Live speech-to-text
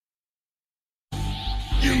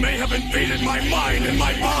You may have invaded my mind and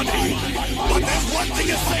my body, but there's one thing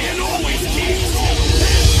a Saiyan always keeps.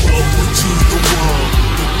 Welcome to the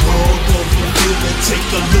world of revealing. Take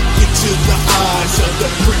a look into the eyes of the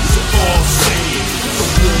Prince of all Saiyans, the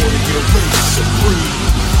warrior race supreme.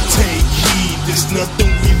 Take heed, there's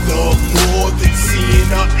nothing we love more than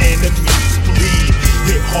seeing our enemies bleed.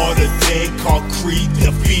 Hit harder than concrete,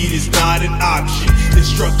 defeat is not an option.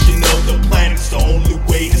 Destruction of the planet's the only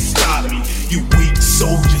way to stop me. You weak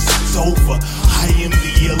soldiers, it's over, I am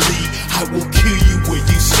the elite. I will kill you where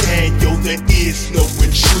you stand, yo, there is no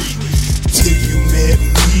retreat. Till you met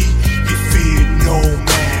me, you feared no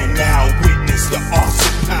man. Now witness the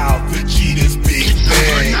awesome power of Vegeta's Big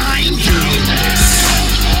Bang.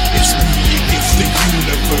 It's me against the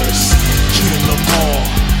universe, kill them all,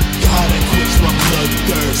 gotta quench my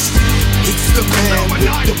bloodthirst. It's the man with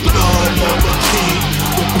the blood of a king,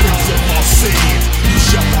 the Prince of all Saiyans, who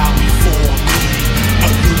shall bow before me.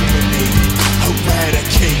 Illuminate,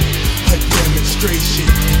 eradicate, a demonstration,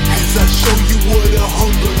 as I show you what a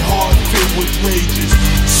hungered heart filled with rages.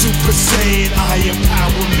 Super Saiyan, I am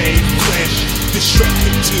power made flesh,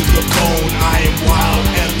 destructive to the bone, I am wild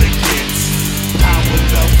elegance. Power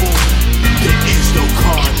level, there is no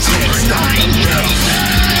contest, I'm the best.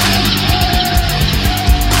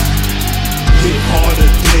 Hit harder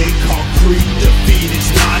than concrete, defeat is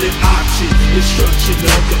not an option. Destruction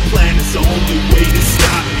of the planet's the only way to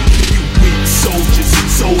stop me. You weak soldiers,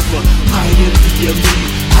 it's over, I am the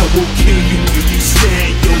elite. I will kill you where you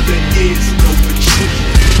stand, yo, there is no retreat.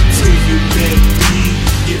 Till you met me,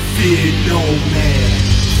 you fear no man,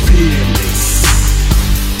 fear me.